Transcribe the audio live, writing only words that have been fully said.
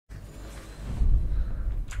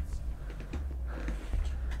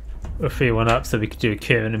We're 3-1 up, so we could do a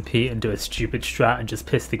Kieran and Pete and do a stupid strat and just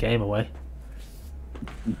piss the game away.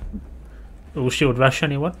 All shield rush,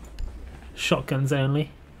 anyone? Shotguns only.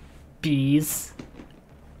 Bees.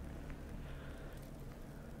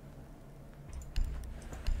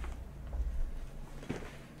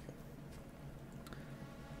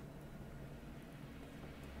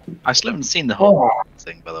 I still haven't seen the whole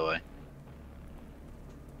thing, by the way.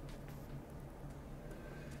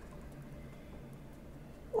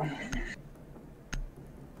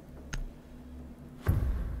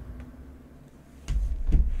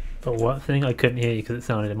 The what thing? I couldn't hear you because it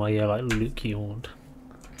sounded in my ear like Luke yawned.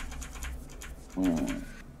 We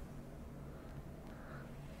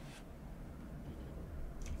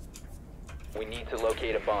need to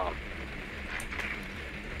locate a bomb.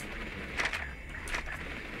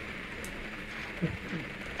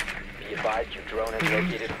 Be advised your drone has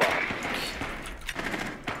located a bomb.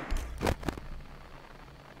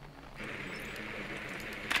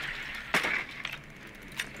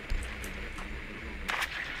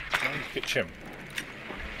 Pitch him.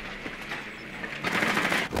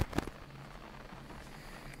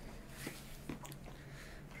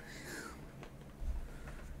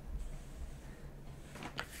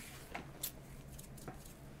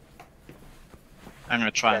 I'm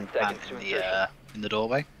gonna try and 10 plant seconds in the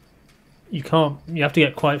doorway. You can't. You have to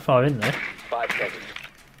get quite far in there. 5 seconds.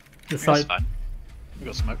 The That's site. fine. We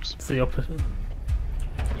got smokes. It's the opposite.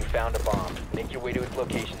 You found a bomb. Make your way to its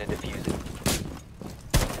location and defuse it.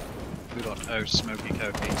 We got smoky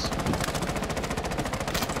cokies.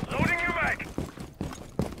 Loading you back.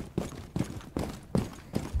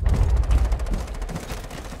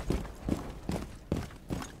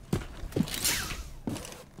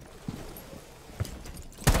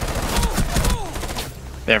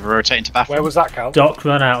 They have a rotating to bathroom. Where was that, Cal? Doc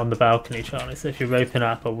run out on the balcony, Charlie. So if you're roping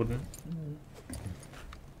up, I wouldn't.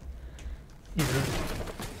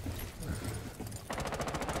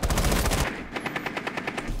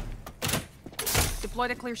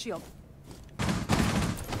 Deployed a clear shield.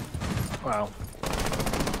 Wow.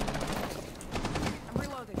 I'm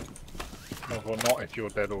reloading. No, well, not if you're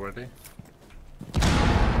dead already.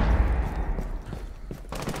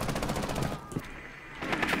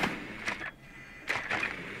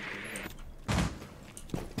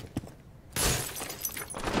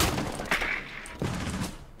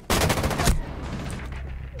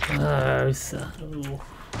 Oh, so.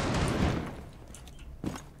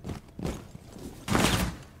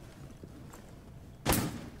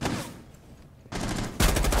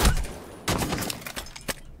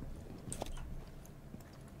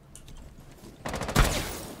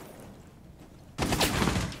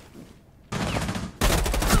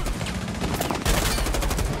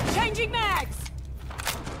 Changing mags.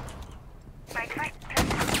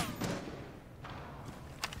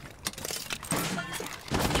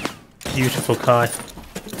 Beautiful Kai.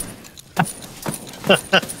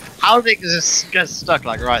 How did it just get stuck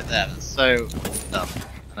like right there? That's so dumb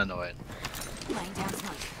and annoying. Laying down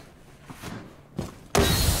smoke.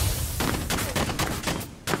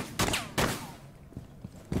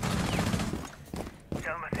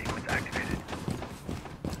 Selma sequence activated.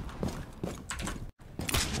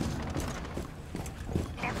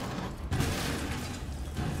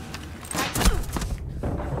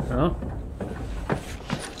 Oh.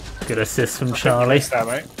 Good assist from Charlie. There,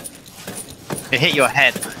 mate. It hit your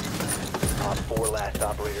head. Op 4 last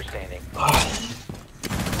operator standing.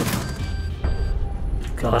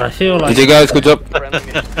 God, I feel like. GG guys, good job. Friendly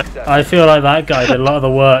mission success. I feel like that guy did a lot of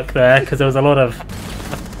the work there because there was a lot of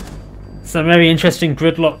some very interesting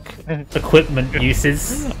gridlock equipment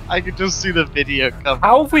uses. I could just see the video come.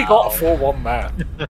 How have we got a 4-1 there?